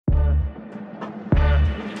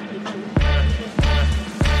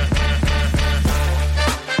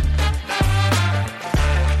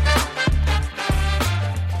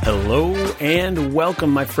and welcome,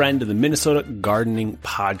 my friend, to the Minnesota Gardening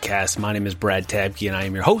Podcast. My name is Brad Tabke, and I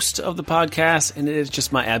am your host of the podcast, and it is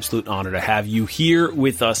just my absolute honor to have you here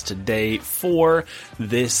with us today for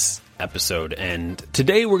this episode. And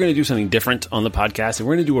today we're going to do something different on the podcast, and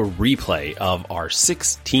we're going to do a replay of our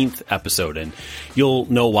 16th episode, and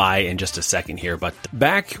you'll know why in just a second here. But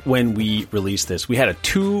back when we released this, we had a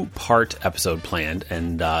 2-part episode planned,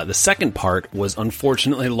 and the second part was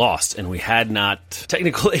unfortunately lost, and we had not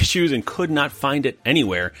technical issues and could not find it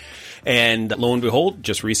anywhere. And lo and behold,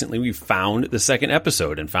 just recently we found the second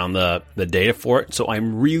episode and found the data for it. So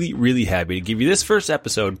I'm really, really happy to give you this first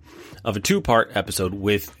episode of a 2-part episode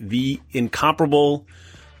with the incomparable,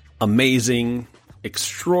 amazing,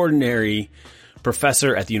 extraordinary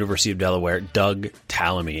professor at the University of Delaware, Doug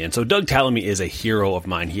Tallamy. And so Doug Tallamy is a hero of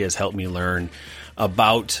mine. He has helped me learn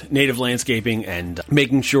about native landscaping and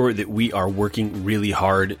making sure that we are working really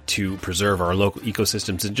hard to preserve our local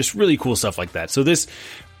ecosystems and just really cool stuff like that. So this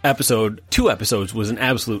episode, 2 episodes, was an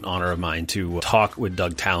absolute honor of mine to talk with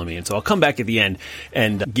Doug Tallamy. And so I'll come back at the end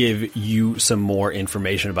and give you some more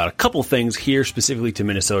information about a couple things here specifically to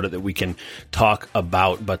Minnesota that we can talk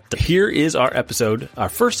about. But here is our episode, our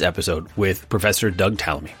first episode with Professor Doug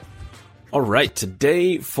Tallamy. All right.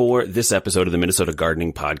 Today for this episode of the Minnesota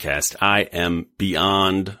Gardening Podcast, I am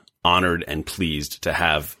beyond honored and pleased to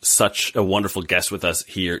have such a wonderful guest with us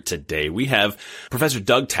here today. We have Professor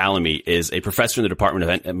Doug Tallamy, is a professor in the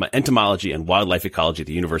Department of Entomology and Wildlife Ecology at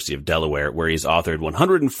the University of Delaware, where he's authored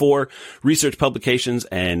 104 research publications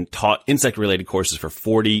and taught insect-related courses for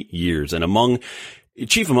 40 years. And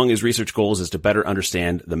chief among his research goals is to better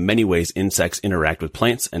understand the many ways insects interact with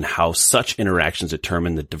plants and how such interactions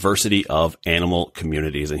determine the diversity of animal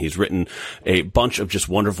communities. And he's written a bunch of just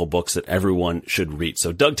wonderful books that everyone should read.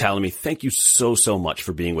 So Doug Tallamy, thank you so much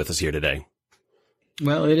for being with us here today.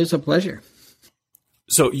 Well, it is a pleasure.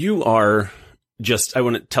 So you are I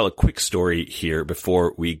want to tell a quick story here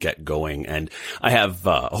before we get going. And I have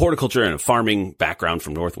a horticulture and a farming background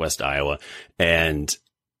from Northwest Iowa, and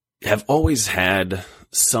have always had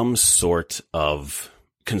some sort of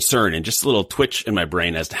concern and just a little twitch in my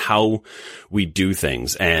brain as to how we do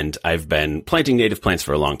things. And I've been planting native plants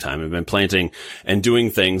for a long time. I've been planting and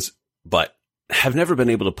doing things, but have never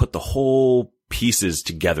been able to put the whole pieces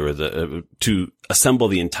together to assemble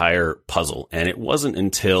the entire puzzle. And it wasn't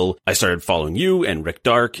until I started following you and Rick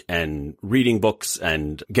Dark and reading books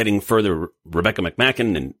and getting further Rebecca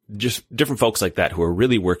McMacken and just different folks like that who are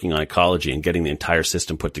really working on ecology and getting the entire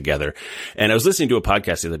system put together. And I was listening to a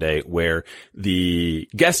podcast the other day where the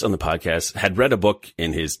guest on the podcast had read a book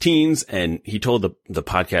in his teens, and he told the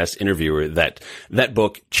podcast interviewer that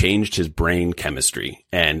book changed his brain chemistry.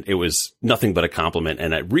 And it was nothing but a compliment.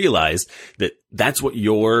 And I realized that that's what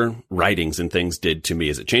your writings and things did to me,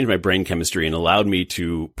 is it changed my brain chemistry and allowed me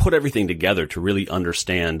to put everything together to really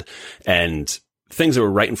understand and things that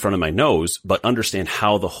were right in front of my nose, but understand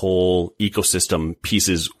how the whole ecosystem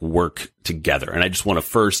pieces work together. And I just want to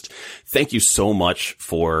first thank you so much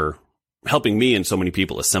for helping me and so many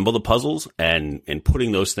people assemble the puzzles and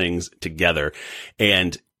putting those things together.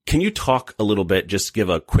 And can you talk a little bit, just give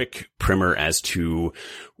a quick primer as to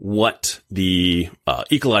what the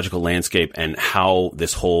ecological landscape and how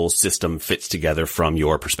this whole system fits together from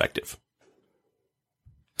your perspective?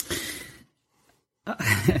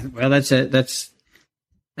 Well, that's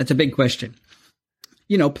a big question.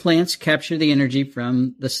 You know, plants capture the energy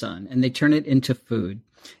from the sun and they turn it into food.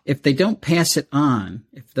 If they don't pass it on,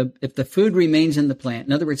 if the food remains in the plant,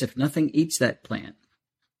 in other words, if nothing eats that plant,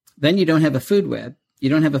 then you don't have a food web. You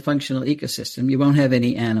don't have a functional ecosystem. You won't have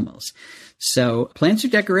any animals. So plants are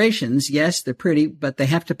decorations. Yes, they're pretty, but they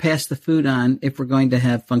have to pass the food on if we're going to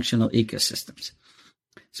have functional ecosystems.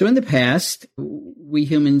 So in the past, we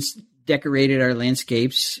humans decorated our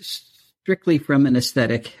landscapes strictly from an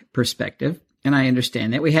aesthetic perspective. And I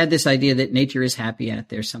understand that. We had this idea that nature is happy out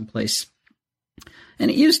there someplace. And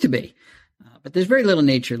it used to be. But there's very little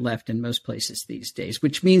nature left in most places these days,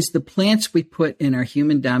 which means the plants we put in our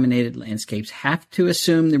human-dominated landscapes have to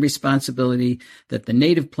assume the responsibility that the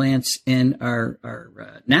native plants in our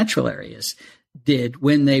natural areas did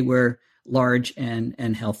when they were large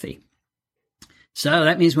and healthy. So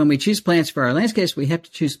that means when we choose plants for our landscapes, we have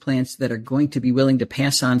to choose plants that are going to be willing to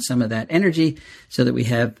pass on some of that energy so that we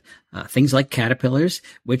have things like caterpillars,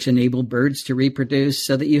 which enable birds to reproduce,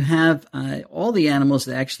 so that you have all the animals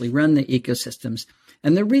that actually run the ecosystems.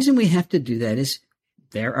 And the reason we have to do that is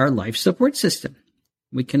they're our life support system.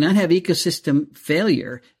 We cannot have ecosystem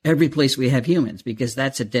failure every place we have humans, because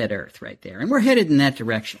that's a dead earth right there. And we're headed in that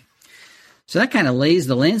direction. So that kind of lays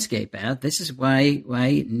the landscape out. This is why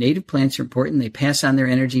native plants are important. They pass on their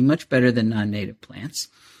energy much better than non-native plants.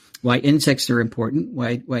 why insects are important,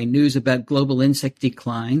 why news about global insect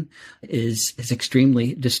decline is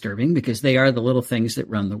extremely disturbing, because they are the little things that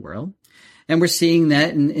run the world. And we're seeing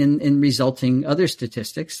that in resulting other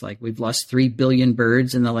statistics, like we've lost 3 billion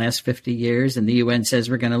birds in the last 50 years, and the UN says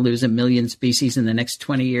we're going to lose 1 million species in the next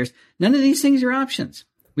 20 years. None of these things are options.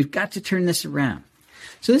 We've got to turn this around.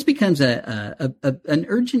 So this becomes an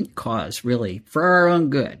urgent cause, really, for our own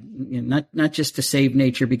good, not just to save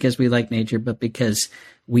nature because we like nature, but because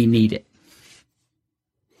we need it.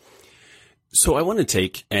 So I want to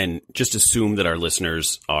take and just assume that our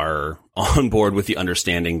listeners are on board with the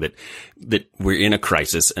understanding that we're in a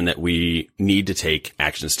crisis and that we need to take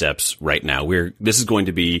action steps right now.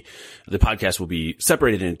 The podcast will be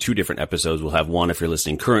separated into 2 different episodes. We'll have one if you're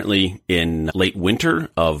listening currently in late winter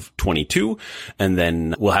of 22, and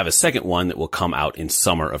then we'll have a second one that will come out in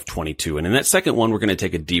summer of 22. And in that second one, we're going to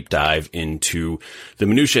take a deep dive into the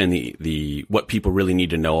minutiae and the what people really need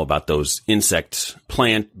to know about those insect,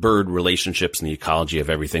 plant, bird relationships and the ecology of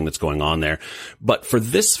everything that's going on there. But for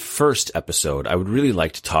this first episode, I would really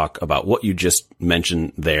like to talk about what you just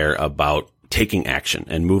mentioned there about taking action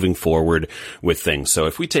and moving forward with things. So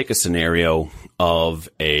if we take a scenario of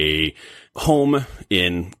a home I'm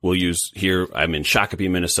in Shakopee,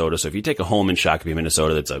 Minnesota. So if you take a home in Shakopee,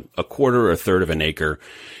 Minnesota, that's a quarter or a third of an acre,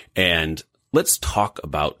 and let's talk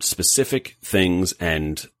about specific things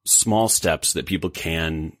and small steps that people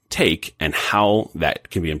can take and how that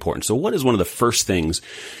can be important. So what is one of the first things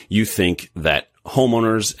you think that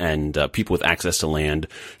homeowners and people with access to land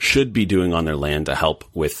should be doing on their land to help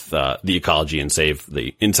with the ecology and save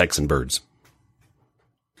the insects and birds?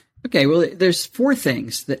 Okay, well, there's 4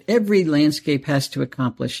 things that every landscape has to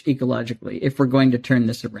accomplish ecologically if we're going to turn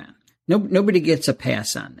this around. Nobody gets a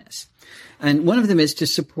pass on this. And one of them is to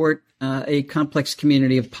support a complex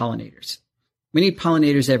community of pollinators. We need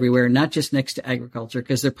pollinators everywhere, not just next to agriculture,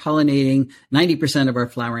 because they're pollinating 90% of our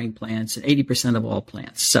flowering plants and 80% of all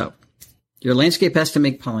plants. So your landscape has to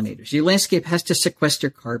make pollinators. Your landscape has to sequester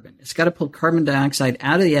carbon. It's got to pull carbon dioxide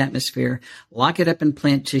out of the atmosphere, lock it up in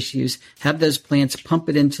plant tissues, have those plants pump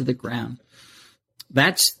it into the ground.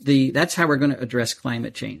 That's how we're going to address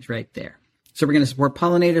climate change right there. So we're going to support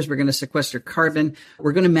pollinators. We're going to sequester carbon.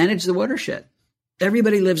 We're going to manage the watershed.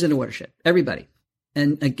 Everybody lives in a watershed. Everybody.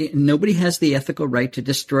 And again, nobody has the ethical right to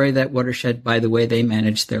destroy that watershed by the way they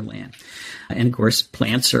manage their land. And of course,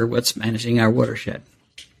 plants are what's managing our watershed.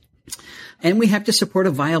 And we have to support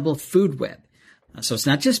a viable food web. So it's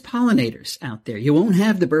not just pollinators out there. You won't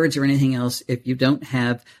have the birds or anything else if you don't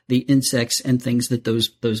have the insects and things that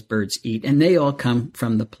those birds eat. And they all come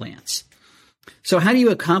from the plants. So how do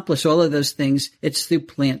you accomplish all of those things? It's through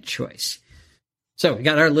plant choice. So we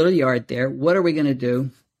got our little yard there. What are we going to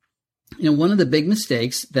do? One of the big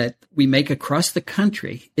mistakes that we make across the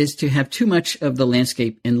country is to have too much of the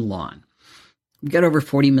landscape in lawn. We've got over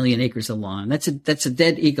 40 million acres of lawn. That's a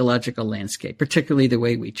dead ecological landscape, particularly the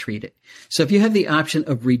way we treat it. So if you have the option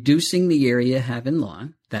of reducing the area having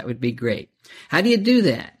lawn, that would be great. How do you do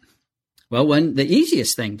that? Well, the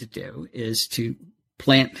easiest thing to do is to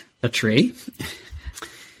plant a tree.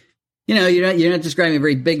 You're not describing a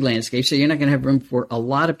very big landscape, so you're not going to have room for a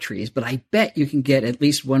lot of trees, but I bet you can get at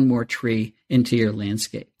least one more tree into your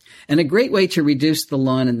landscape. And a great way to reduce the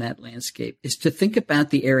lawn in that landscape is to think about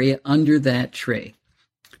the area under that tree.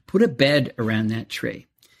 Put a bed around that tree.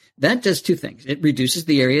 That does 2 things. It reduces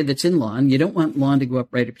the area that's in lawn. You don't want lawn to go up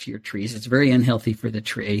right up to your trees. It's very unhealthy for the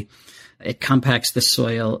tree. It compacts the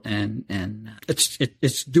soil and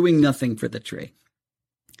it's doing nothing for the tree.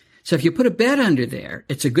 So if you put a bed under there,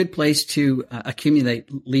 it's a good place to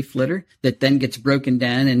accumulate leaf litter that then gets broken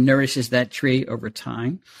down and nourishes that tree over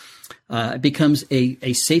time. It becomes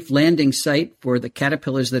a safe landing site for the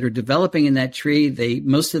caterpillars that are developing in that tree.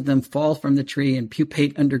 Most of them fall from the tree and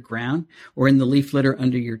pupate underground or in the leaf litter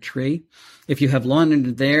under your tree. If you have lawn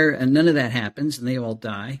under there, and none of that happens and they all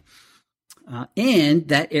die. And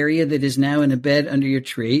that area that is now in a bed under your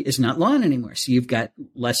tree is not lawn anymore. So you've got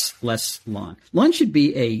less lawn. Lawn should be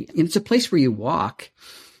it's a place where you walk.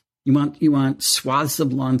 You want swaths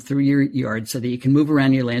of lawn through your yard so that you can move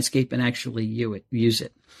around your landscape and actually use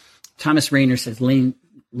it. Thomas Rayner says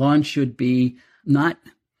lawn should be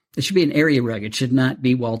it should be an area rug. It should not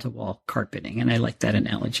be wall-to-wall carpeting. And I like that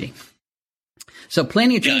analogy. So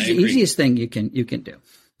planting a tree is the easiest thing you can do.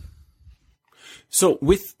 So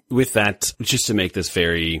with that, just to make this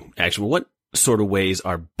very actionable, what sort of ways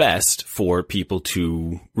are best for people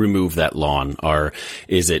to remove that lawn?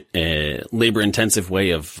 Is it a labor-intensive way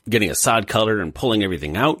of getting a sod cutter and pulling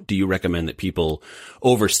everything out? Do you recommend that people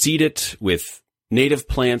overseed it with native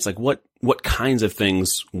plants? Like what kinds of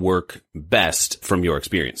things work best from your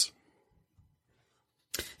experience?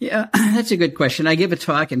 Yeah, that's a good question. I give a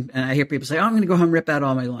talk and I hear people say, oh, I'm going to go home and rip out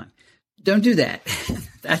all my lawn. Don't do that.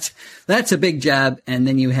 That's a big job. And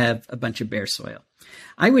then you have a bunch of bare soil.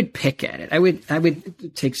 I would pick at it. I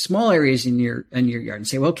would take small areas in your yard and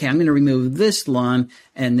say, well, okay, I'm going to remove this lawn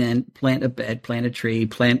and then plant a bed, plant a tree,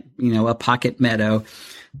 plant, a pocket meadow,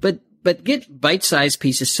 but get bite-sized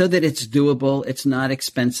pieces so that it's doable, it's not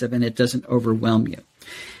expensive, and it doesn't overwhelm you.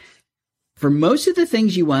 For most of the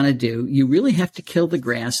things you want to do, you really have to kill the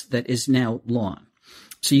grass that is now lawn.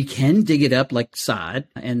 So you can dig it up like sod,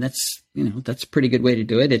 and that's a pretty good way to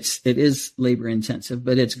do it. It is labor intensive,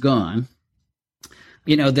 but it's gone.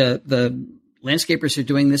 The landscapers who are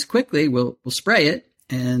doing this quickly will spray it,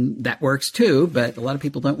 and that works too, but a lot of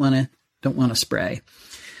people don't want to spray.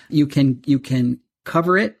 You can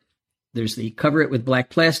cover it. There's the cover it with black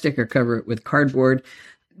plastic or cover it with cardboard.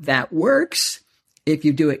 That works if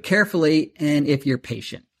you do it carefully and if you're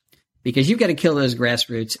patient, because you've got to kill those grass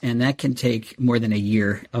roots, and that can take more than a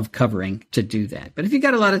year of covering to do that. But if you've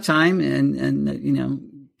got a lot of time and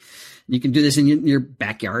you can do this in your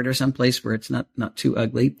backyard or someplace where it's not too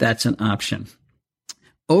ugly, that's an option.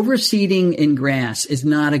 Overseeding in grass is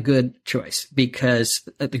not a good choice because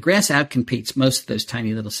the grass outcompetes most of those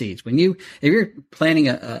tiny little seeds. If you're planting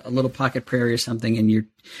a little pocket prairie or something and you're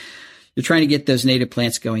trying to get those native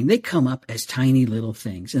plants going, they come up as tiny little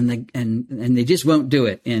things, and they just won't do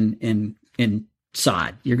it in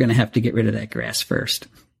sod. You're going to have to get rid of that grass first.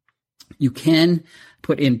 You can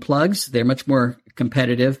put in plugs. They're much more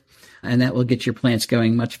competitive, and that will get your plants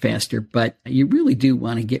going much faster. But you really do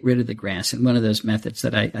want to get rid of the grass in one of those methods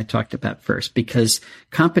that I talked about first, because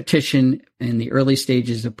competition in the early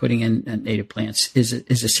stages of putting in native plants is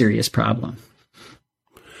a serious problem.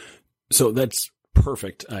 So that's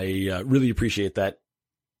perfect. I really appreciate that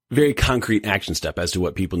very concrete action step as to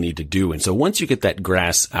what people need to do. And so once you get that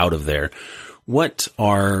grass out of there, what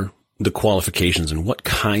are the qualifications and what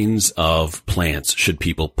kinds of plants should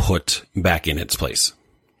people put back in its place?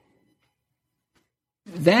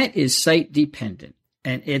 That is site dependent,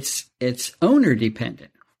 and it's owner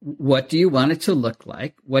dependent. What do you want it to look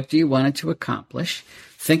like? What do you want it to accomplish?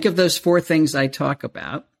 Think of those 4 things I talk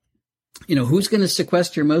about. Who's going to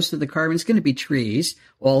sequester most of the carbon? It's going to be trees,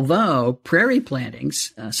 although prairie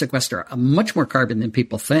plantings sequester much more carbon than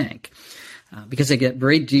people think because they get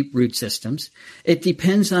very deep root systems. It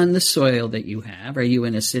depends on the soil that you have. Are you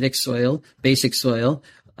in acidic soil, basic soil,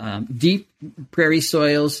 deep prairie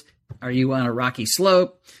soils? Are you on a rocky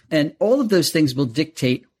slope? And all of those things will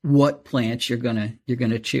dictate what plants you're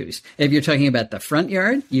gonna choose. If you're talking about the front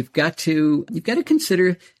yard, you've got to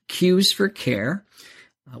consider cues for care.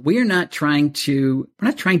 We're not trying to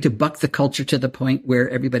buck the culture to the point where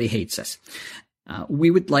everybody hates us. We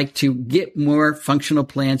would like to get more functional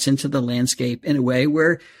plants into the landscape in a way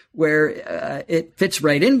where it fits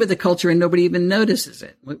right in with the culture and nobody even notices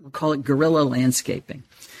it. We'll call it guerrilla landscaping.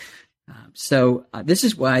 So this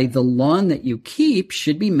is why the lawn that you keep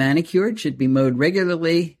should be manicured, should be mowed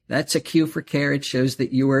regularly. That's a cue for care. It shows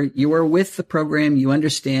that you are with the program. You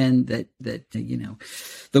understand that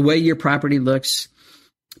the way your property looks.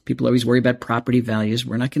 People always worry about property values.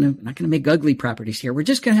 We're not going to make ugly properties here. We're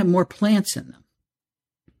just going to have more plants in them.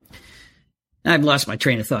 I've lost my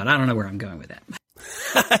train of thought. I don't know where I'm going with that.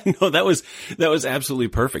 No, that was absolutely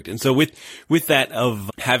perfect. And so with that of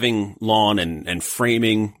having lawn and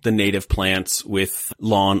framing the native plants with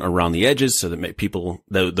lawn around the edges so that people,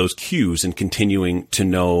 those cues and continuing to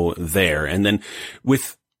know there. And then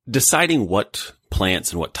with deciding what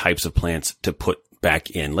plants and what types of plants to put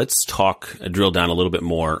back in, let's drill down a little bit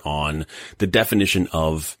more on the definition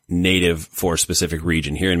of native for a specific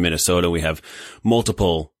region. Here in Minnesota, we have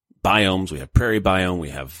multiple biomes. We have prairie biome.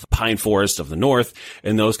 We have pine forest of the north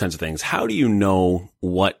and those kinds of things. How do you know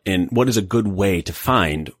what is a good way to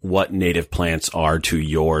find what native plants are to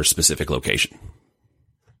your specific location?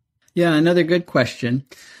 Yeah, another good question.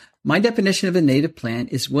 My definition of a native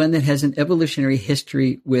plant is one that has an evolutionary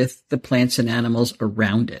history with the plants and animals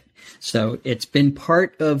around it. So it's been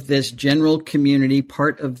part of this general community,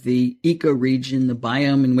 part of the ecoregion, the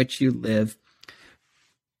biome in which you live,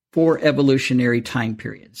 for evolutionary time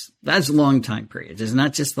periods. That's long time periods. It's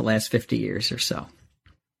not just the last 50 years or so.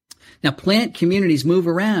 Now, plant communities move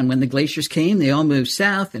around. When the glaciers came, they all moved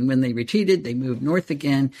south, and when they retreated, they moved north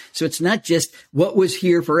again. So it's not just what was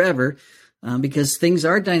here forever, because things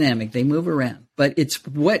are dynamic. They move around. But it's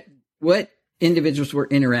what individuals were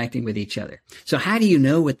interacting with each other. So how do you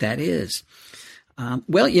know what that is?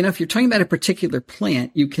 Well, if you're talking about a particular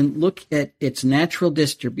plant, you can look at its natural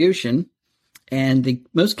distribution. And the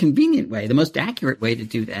most convenient way, the most accurate way to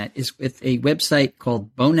do that is with a website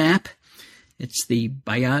called BONAP. It's the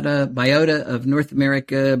biota of North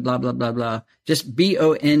America, blah, blah, blah, blah. Just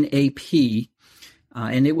BONAP.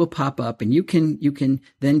 And it will pop up, and you can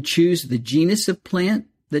then choose the genus of plant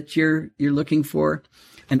that you're looking for,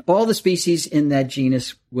 and all the species in that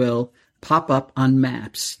genus will pop up on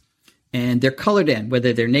maps, and they're colored in,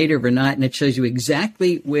 whether they're native or not, and it shows you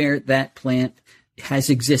exactly where that plant has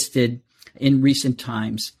existed in recent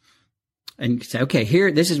times. And you say, okay, here,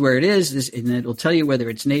 this is where it is, and it'll tell you whether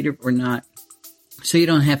it's native or not, so you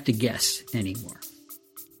don't have to guess anymore.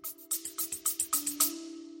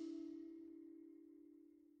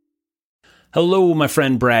 Hello, my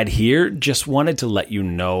friend Brad here. Just wanted to let you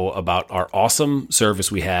know about our awesome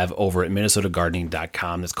service we have over at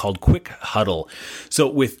minnesotagardening.com. It's called Quick Huddle. So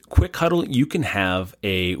with Quick Huddle, you can have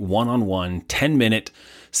a one-on-one 10-minute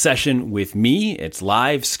session with me. It's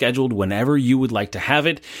live, scheduled whenever you would like to have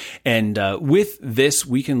it. And with this,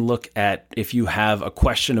 we can look at if you have a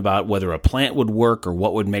question about whether a plant would work or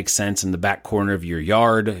what would make sense in the back corner of your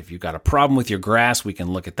yard. If you've got a problem with your grass, we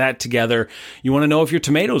can look at that together. You want to know if your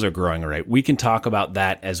tomatoes are growing all right, we can talk about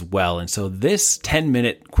that as well. And so this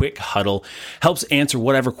 10-minute quick huddle helps answer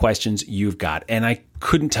whatever questions you've got. And I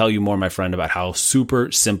couldn't tell you more, my friend, about how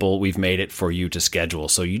super simple we've made it for you to schedule.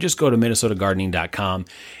 So you just go to minnesotagardening.com.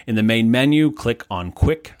 In the main menu, click on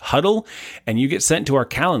Quick Huddle, and you get sent to our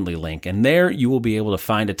Calendly link. And there you will be able to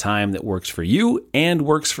find a time that works for you and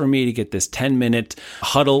works for me to get this 10-minute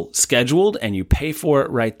huddle scheduled, and you pay for it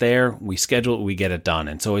right there. We schedule it, we get it done.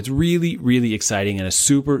 And so it's really, really exciting and a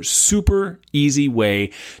super, super easy way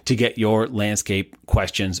to get your landscape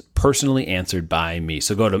questions personally answered by me.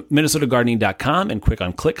 So go to minnesotagardening.com and click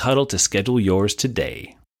on Click Huddle to schedule yours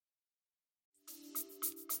today.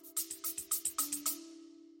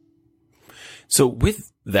 So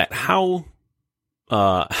with that, how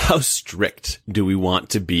strict do we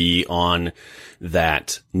want to be on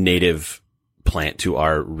that native plant to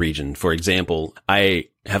our region? For example, I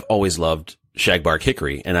have always loved shagbark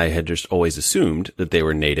hickory, and I had just always assumed that they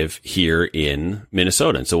were native here in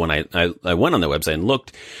Minnesota. And so when I went on their website and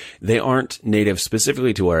looked, they aren't native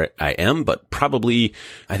specifically to where I am, but probably,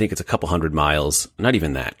 I think it's a couple hundred miles, not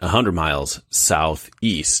even that, 100 miles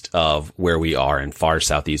southeast of where we are in far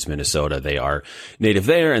southeast Minnesota. They are native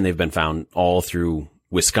there, and they've been found all through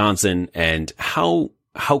Wisconsin. And how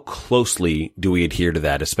closely do we adhere to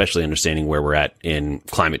that, especially understanding where we're at in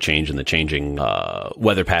climate change and the changing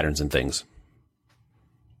weather patterns and things?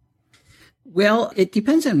 Well, it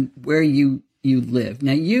depends on where you live.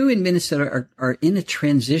 Now, you in Minnesota are in a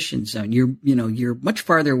transition zone. You're much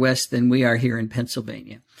farther west than we are here in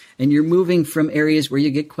Pennsylvania. And you're moving from areas where you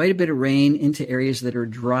get quite a bit of rain into areas that are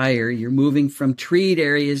drier. You're moving from treed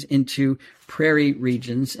areas into prairie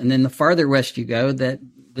regions. And then the farther west you go, that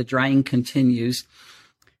the drying continues.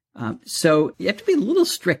 So you have to be a little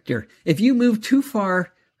stricter. If you move too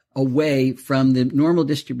far away from the normal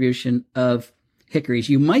distribution of hickories,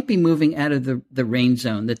 you might be moving out of the rain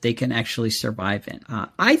zone that they can actually survive in.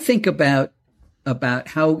 I think about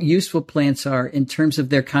how useful plants are in terms of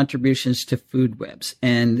their contributions to food webs,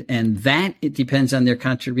 and that it depends on their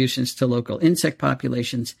contributions to local insect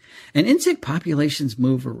populations, and insect populations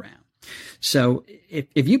move around. So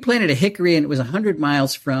if you planted a hickory and it was 100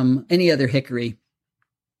 miles from any other hickory,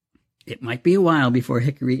 it might be a while before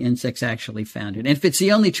hickory insects actually found it. And if it's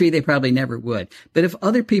the only tree, they probably never would. But if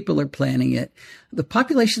other people are planting it, the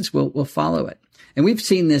populations will follow it. And we've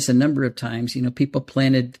seen this a number of times. People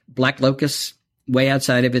planted black locust way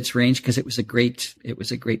outside of its range because it was a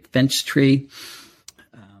great fence tree.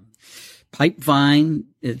 Pipe vine,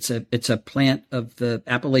 it's a plant of the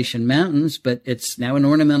Appalachian Mountains, but it's now an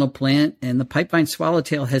ornamental plant. And the pipe vine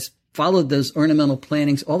swallowtail has followed those ornamental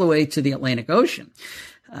plantings all the way to the Atlantic Ocean.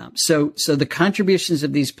 So the contributions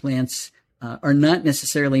of these plants are not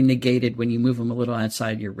necessarily negated when you move them a little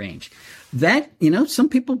outside your range. That, some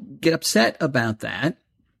people get upset about that.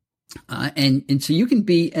 And so you can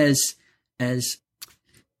be as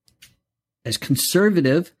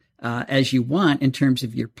conservative as you want in terms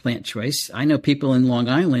of your plant choice. I know people in Long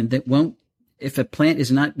Island that won't, if a plant is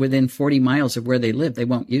not within 40 miles of where they live, they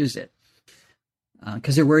won't use it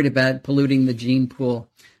because they're worried about polluting the gene pool.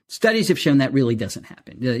 Studies have shown that really doesn't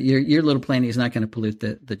happen. Your little planting is not going to pollute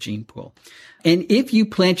the gene pool. And if you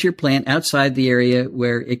plant your plant outside the area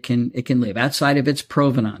where it can live, outside of its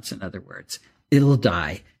provenance, in other words, it'll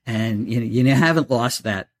die. And you haven't lost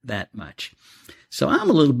that much. So I'm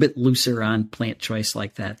a little bit looser on plant choice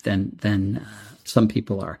like that than some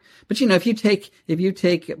people are. But if you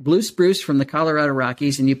take blue spruce from the Colorado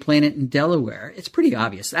Rockies and you plant it in Delaware, it's pretty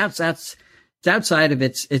obvious. That's outside of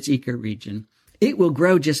its ecoregion. It will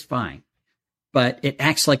grow just fine, but it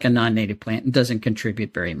acts like a non-native plant and doesn't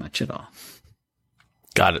contribute very much at all.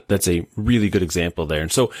 Got it. That's a really good example there.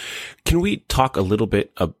 And so can we talk a little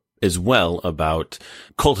bit as well about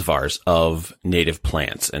cultivars of native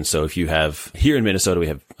plants? And so if you have here in Minnesota, we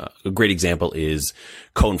have a great example is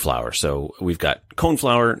coneflower. So we've got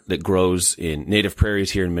coneflower that grows in native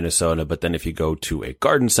prairies here in Minnesota. But then if you go to a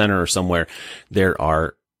garden center or somewhere, there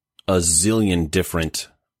are a zillion different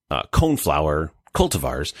coneflower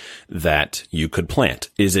cultivars that you could plant.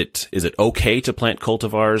 Is it okay to plant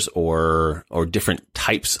cultivars or different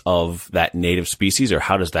types of that native species, or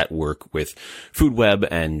how does that work with Food Web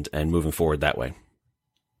and moving forward that way?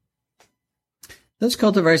 Those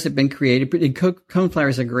cultivars have been created, but coneflower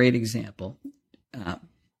is a great example.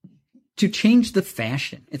 To change the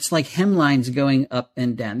fashion, it's like hemlines going up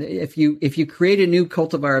and down. If you create a new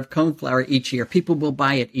cultivar of coneflower each year, people will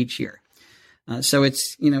buy it each year. So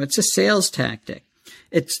it's a sales tactic.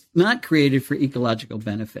 It's not created for ecological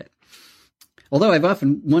benefit. Although I've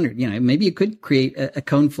often wondered, maybe you could create a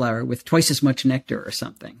coneflower with twice as much nectar or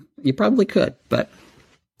something. You probably could, but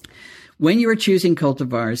when you are choosing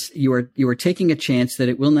cultivars, you are taking a chance that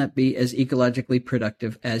it will not be as ecologically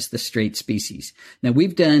productive as the straight species. Now,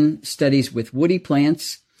 we've done studies with woody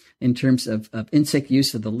plants in terms of insect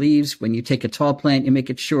use of the leaves. When you take a tall plant, you make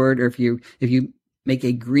it short, or if you make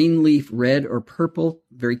a green leaf red or purple,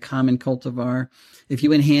 very common cultivar. If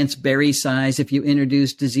you enhance berry size, if you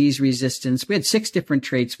introduce disease resistance, we had 6 different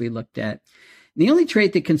traits we looked at. The only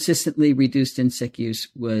trait that consistently reduced insect use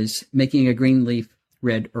was making a green leaf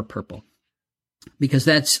red or purple, because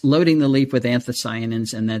that's loading the leaf with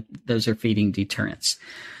anthocyanins, and those are feeding deterrents.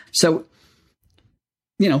 So,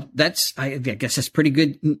 I guess that's pretty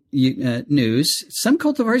good news. Some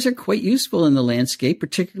cultivars are quite useful in the landscape,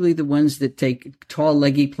 particularly the ones that take tall,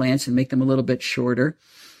 leggy plants and make them a little bit shorter.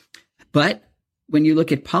 But when you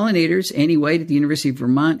look at pollinators, Annie White at the University of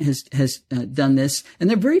Vermont has done this, and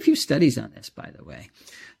there are very few studies on this, by the way.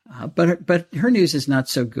 But her news is not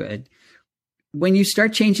so good. When you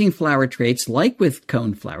start changing flower traits, like with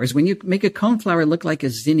coneflowers, when you make a coneflower look like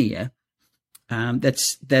a zinnia,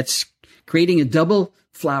 that's creating a double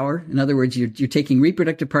flower. In other words, you're taking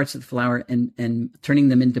reproductive parts of the flower and turning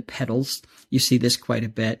them into petals. You see this quite a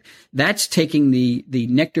bit. That's taking the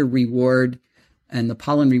nectar reward and the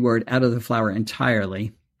pollen reward out of the flower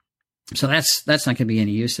entirely. So that's not going to be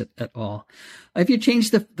any use at all. If you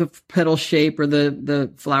change the petal shape or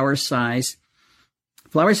the flower size,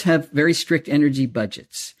 flowers have very strict energy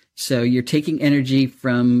budgets. So you're taking energy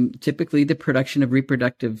from typically the production of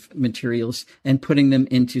reproductive materials and putting them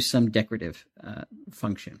into some decorative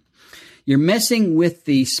function. You're messing with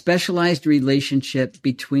the specialized relationship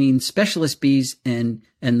between specialist bees and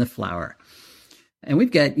the flower. And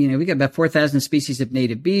we've got about 4,000 species of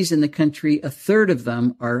native bees in the country. A third of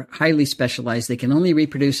them are highly specialized. They can only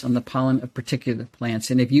reproduce on the pollen of particular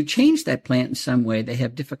plants. And if you change that plant in some way, they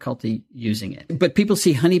have difficulty using it. But people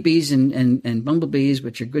see honeybees and bumblebees,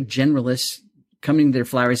 which are good generalists, coming to their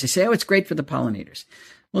flowers. They say, oh, it's great for the pollinators.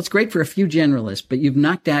 Well, it's great for a few generalists, but you've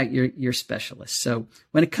knocked out your specialists. So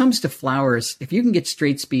when it comes to flowers, if you can get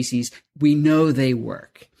straight species, we know they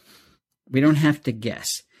work. We don't have to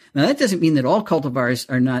guess. Now, that doesn't mean that all cultivars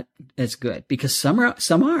are not as good, because some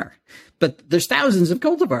are, but there's thousands of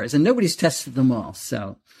cultivars and nobody's tested them all.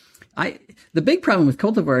 So the big problem with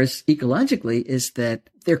cultivars ecologically is that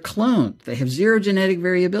they're cloned. They have zero genetic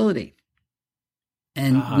variability.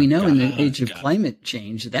 And we know in the age of climate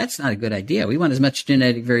change, that's not a good idea. We want as much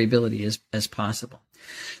genetic variability as possible.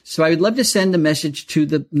 So I would love to send a message to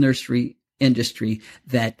the nursery industry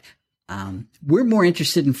that we're more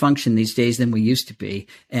interested in function these days than we used to be,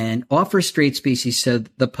 and offer straight species so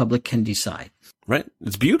the public can decide. Right.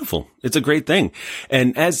 It's beautiful. It's a great thing.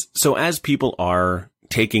 And as people are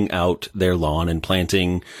taking out their lawn and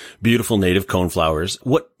planting beautiful native coneflowers,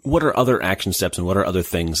 what are other action steps and what are other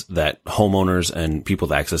things that homeowners and people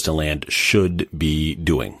with access to land should be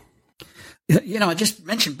doing? I just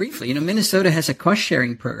mentioned briefly, Minnesota has a cost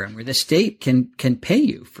sharing program where the state can pay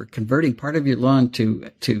you for converting part of your lawn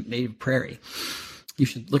to native prairie. You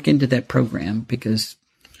should look into that program because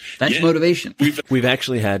that's motivation. We've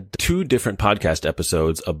actually had 2 different podcast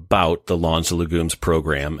episodes about the Lawns to Legumes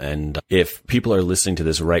program. And if people are listening to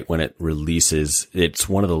this right when it releases, it's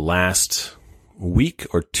one of the last week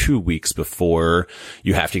or 2 weeks before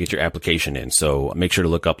you have to get your application in. So make sure to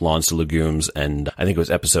look up Lawns to Legumes. And I think it was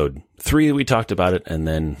episode 3 that we talked about it. And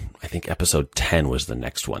then I think episode 10 was the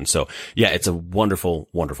next one. So yeah, it's a wonderful,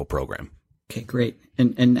 wonderful program. Okay, great.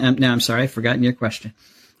 And now I'm sorry, I've forgotten your question.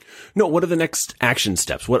 No, what are the next action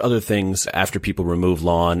steps? What other things after people remove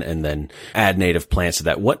lawn and then add native plants to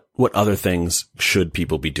that? What other things should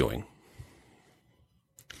people be doing?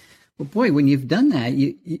 Well, boy, when you've done that,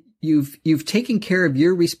 you've taken care of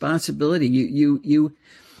your responsibility.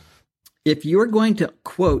 If you're going to,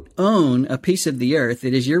 quote, own a piece of the earth,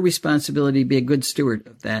 it is your responsibility to be a good steward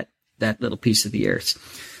of that little piece of the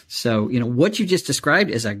earth. So, what you just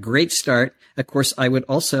described is a great start. Of course, I would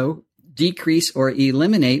also decrease or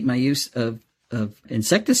eliminate my use of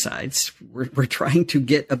insecticides. We're trying to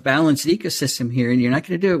get a balanced ecosystem here, and you're not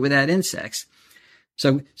going to do it without insects.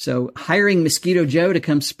 So hiring Mosquito Joe to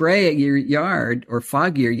come spray at your yard or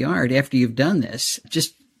fog your yard after you've done this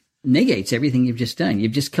just negates everything you've just done.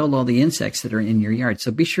 You've just killed all the insects that are in your yard.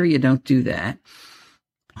 So be sure you don't do that.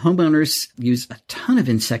 Homeowners use a ton of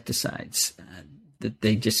insecticides that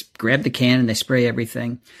they just grab the can and they spray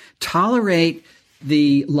everything. Tolerate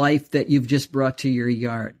the life that you've just brought to your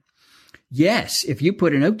yard. Yes, if you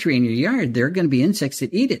put an oak tree in your yard, there are going to be insects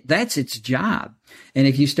that eat it. That's its job. And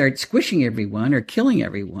if you start squishing everyone or killing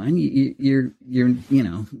everyone, you're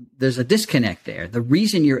there's a disconnect there. The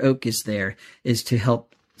reason your oak is there is to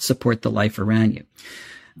help support the life around you.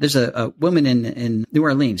 There's a woman in New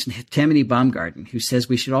Orleans, Tallamy Baumgarten, who says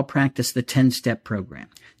we should all practice the 10-step program.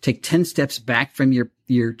 Take 10 steps back from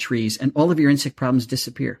your trees and all of your insect problems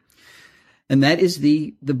disappear. And that is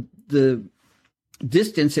the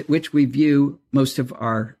distance at which we view most of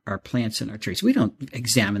our plants and our trees. We don't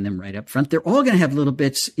examine them right up front. They're all going to have little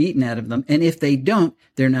bits eaten out of them. And if they don't,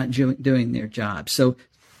 they're not doing their job. So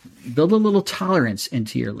build a little tolerance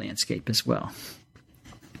into your landscape as well.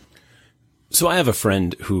 So I have a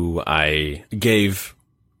friend who I gave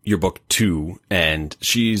your book to, and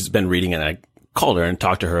she's been reading it, and I called her and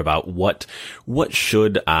talked to her about what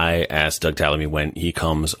should I ask Doug Tallamy when he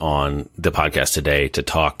comes on the podcast today to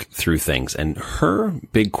talk through things. And her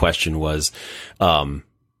big question was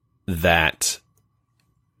that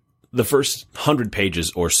the first 100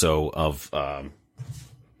 pages or so of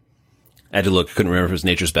I had to look, couldn't remember if it was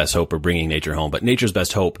Nature's Best Hope or Bringing Nature Home, but Nature's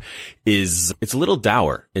Best Hope it's a little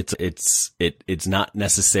dour. It's not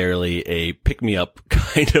necessarily a pick-me-up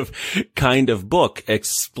kind of book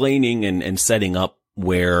explaining and setting up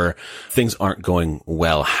where things aren't going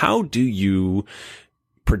well. How do you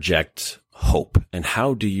project hope, and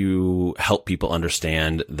how do you help people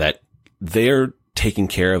understand that they're taking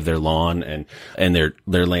care of their lawn and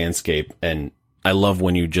their landscape? And I love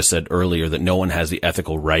when you just said earlier that no one has the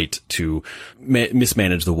ethical right to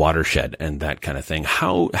mismanage the watershed and that kind of thing.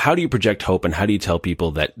 How do you project hope, and how do you tell people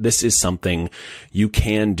that this is something you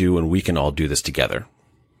can do and we can all do this together?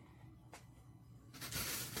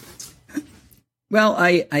 Well,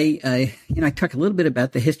 I talk a little bit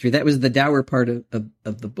about the history. That was the dour part of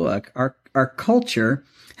the book. Our culture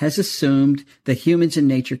has assumed that humans and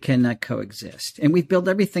nature cannot coexist, and we've built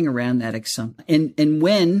everything around that. And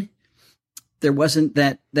when there weren't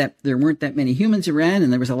that many humans around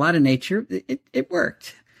and there was a lot of nature, it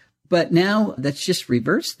worked. But now that's just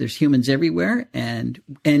reversed. There's humans everywhere. And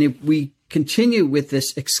if we continue with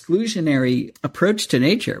this exclusionary approach to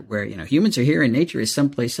nature, where, humans are here and nature is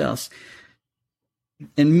someplace else,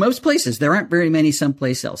 in most places, there aren't very many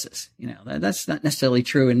someplace else's. That's not necessarily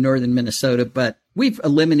true in northern Minnesota, but we've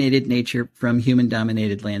eliminated nature from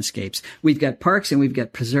human-dominated landscapes. We've got parks and we've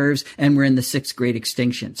got preserves, and we're in the 6th grade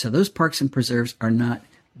extinction. So those parks and preserves are not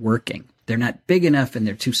working. They're not big enough, and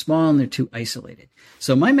they're too small, and they're too isolated.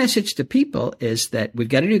 So my message to people is that we've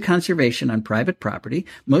got to do conservation on private property.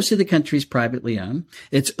 Most of the country is privately owned.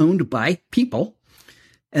 It's owned by people.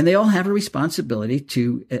 And they all have a responsibility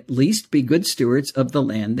to at least be good stewards of the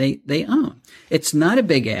land they own. It's not a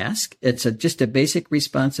big ask. It's just a basic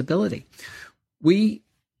responsibility. We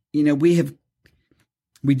do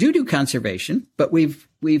conservation, but we've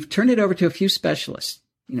turned it over to a few specialists,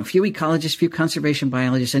 a few ecologists, a few conservation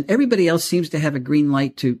biologists, and everybody else seems to have a green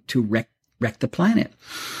light to wreck the planet.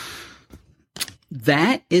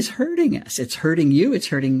 That is hurting us. It's hurting you. It's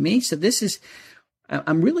hurting me. So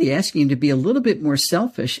I'm really asking you to be a little bit more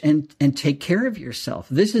selfish and take care of yourself.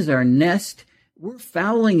 This is our nest. We're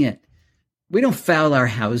fouling it. We don't foul our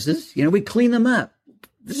houses. We clean them up.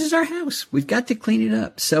 This is our house. We've got to clean it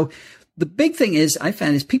up. So the big thing I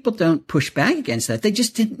found is people don't push back against that. They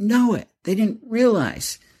just didn't know it. They didn't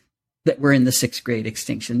realize that we're in the 6th grade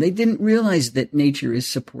extinction. They didn't realize that nature is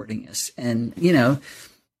supporting us. And,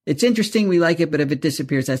 it's interesting. We like it, but if it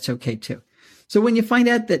disappears, that's okay too. So when you find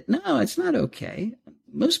out that, no, it's not okay,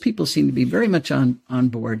 most people seem to be very much on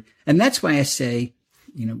board. And that's why I say,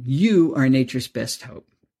 you are nature's best hope.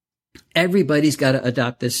 Everybody's got to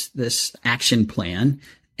adopt this action plan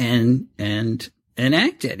and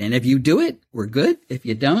enact it. And if you do it, we're good. If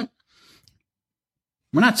you don't,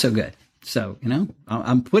 we're not so good. So,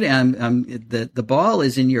 the ball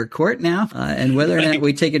is in your court now. And whether or not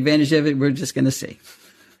we take advantage of it, we're just going to see.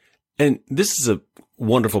 And this is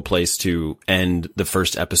wonderful place to end the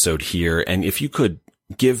first episode here. And if you could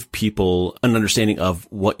give people an understanding of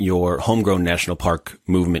what your homegrown national park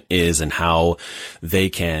movement is and how they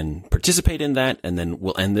can participate in that. And then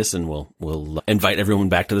we'll end this and we'll invite everyone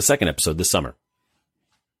back to the second episode this summer.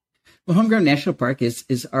 Well, Homegrown National Park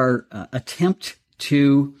is our attempt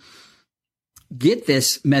to get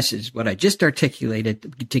this message, what I just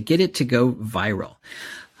articulated, to get it to go viral.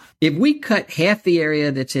 If we cut half the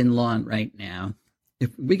area that's in lawn right now, if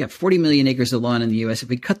we got 40 million acres of lawn in the U.S., if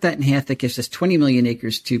we cut that in half, that gives us 20 million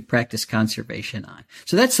acres to practice conservation on.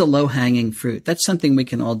 So that's the low-hanging fruit. That's something we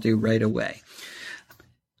can all do right away.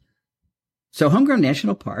 So Homegrown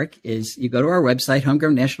National Park is, you go to our website,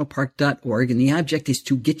 homegrownnationalpark.org, and the object is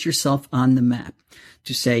to get yourself on the map.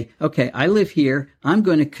 To say, okay, I live here. I'm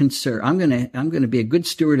going to conserve. I'm going to be a good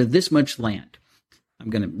steward of this much land. I'm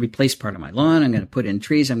going to replace part of my lawn. I'm going to put in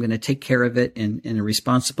trees. I'm going to take care of it in a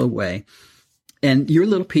responsible way. And your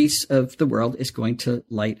little piece of the world is going to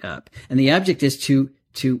light up. And the object is to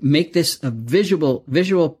make this a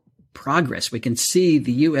visual progress. We can see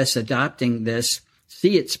the U.S. adopting this,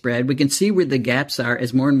 see it spread. We can see where the gaps are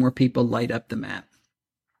as more and more people light up the map.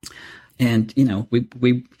 And,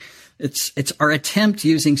 it's our attempt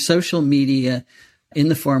using social media in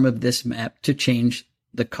the form of this map to change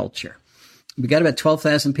the culture. We got about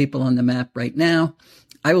 12,000 people on the map right now.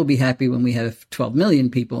 I will be happy when we have 12 million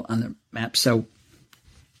people on the map. So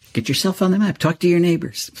get yourself on the map. Talk to your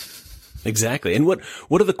neighbors. Exactly. And what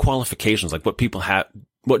are the qualifications? Like what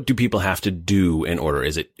do people have to do in order?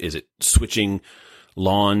 Is it switching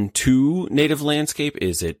lawn to native landscape?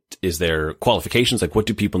 Is there qualifications? Like what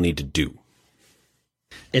do people need to do?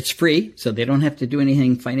 It's free, so they don't have to do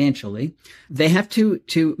anything financially. They have to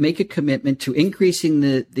make a commitment to increasing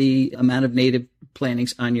the amount of native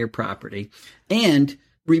plantings on your property and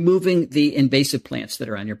removing the invasive plants that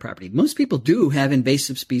are on your property. Most people do have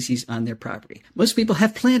invasive species on their property. Most people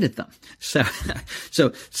have planted them. So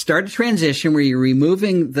start a transition where you're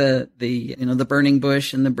removing the burning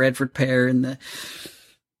bush and the Bradford pear and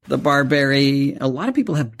the barberry. A lot of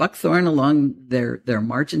people have buckthorn along their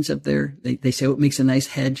margins of they say it makes a nice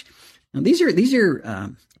hedge. Now, these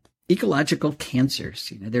are ecological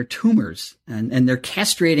cancers. They're tumors and they're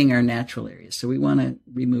castrating our natural areas. So we want to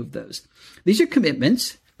remove those. These are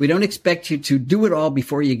commitments. We don't expect you to do it all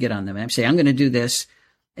before you get on the map. Say, I'm going to do this.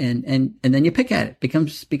 And then you pick at it.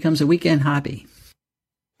 Becomes a weekend hobby.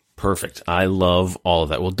 Perfect. I love all of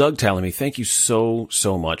that. Well, Doug Tallamy, thank you so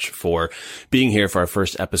much for being here for our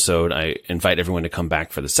first episode. I invite everyone to come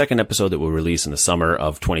back for the second episode that we'll release in the summer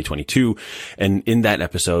of 2022. And in that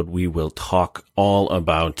episode, we will talk all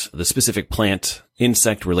about the specific plant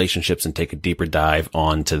insect relationships and take a deeper dive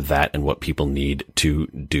onto that and what people need to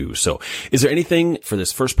do. So is there anything for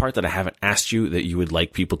this first part that I haven't asked you that you would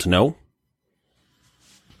like people to know?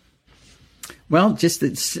 Well, just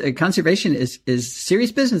that conservation is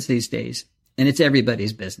serious business these days, and it's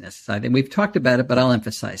everybody's business. I think we've talked about it, but I'll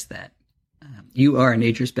emphasize that. You are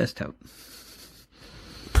nature's best hope.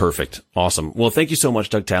 Perfect. Awesome. Well, thank you so much,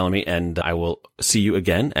 Doug Tallamy, and I will see you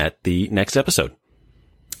again at the next episode.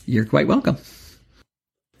 You're quite welcome.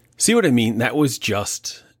 See what I mean? That was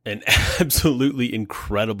just an absolutely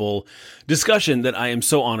incredible discussion that I am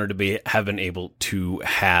so honored to have been able to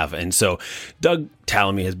have. And so Doug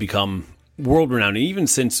Tallamy has become world-renowned. And even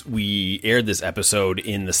since we aired this episode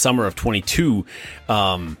in the summer of 22,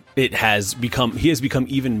 he has become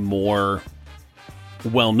even more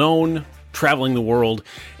well-known, traveling the world.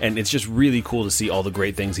 And it's just really cool to see all the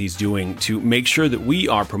great things he's doing to make sure that we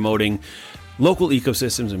are promoting local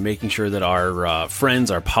ecosystems and making sure that our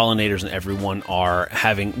friends, our pollinators, and everyone are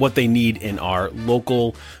having what they need in our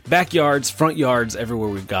local backyards, front yards, everywhere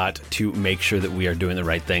we've got to make sure that we are doing the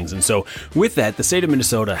right things. And so with that, the state of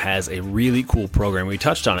Minnesota has a really cool program. We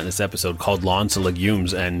touched on it in this episode called Lawns to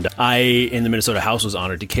Legumes. And I, in the Minnesota House, was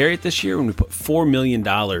honored to carry it this year when we put $4 million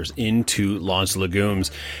into Lawns to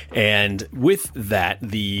Legumes. And with that,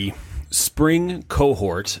 the spring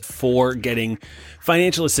cohort for getting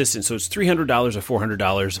financial assistance. So it's $300 or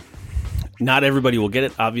 $400. Not everybody will get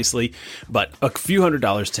it, obviously, but a few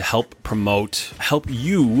 $100s to help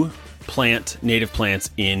you plant native plants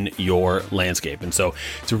in your landscape. And so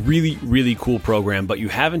it's a really, really cool program, but you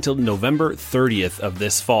have until November 30th of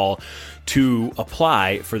this fall to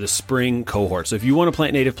apply for the spring cohort. So if you want to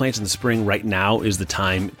plant native plants in the spring, right now is the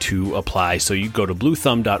time to apply. So you go to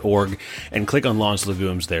bluethumb.org and click on Lawns to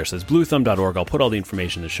Legumes there. So it's bluethumb.org. I'll put all the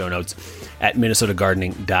information in the show notes at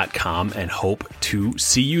minnesotagardening.com and hope to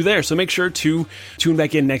see you there. So make sure to tune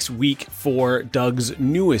back in next week for Doug's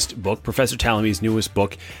newest book, Professor Tallamy's newest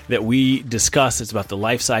book that we discuss. It's about the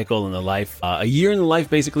life cycle and the life, a year in the life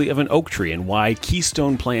basically of an oak tree and why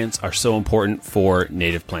keystone plants are so important for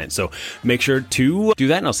native plants. So make sure to do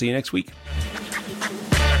that, and I'll see you next week.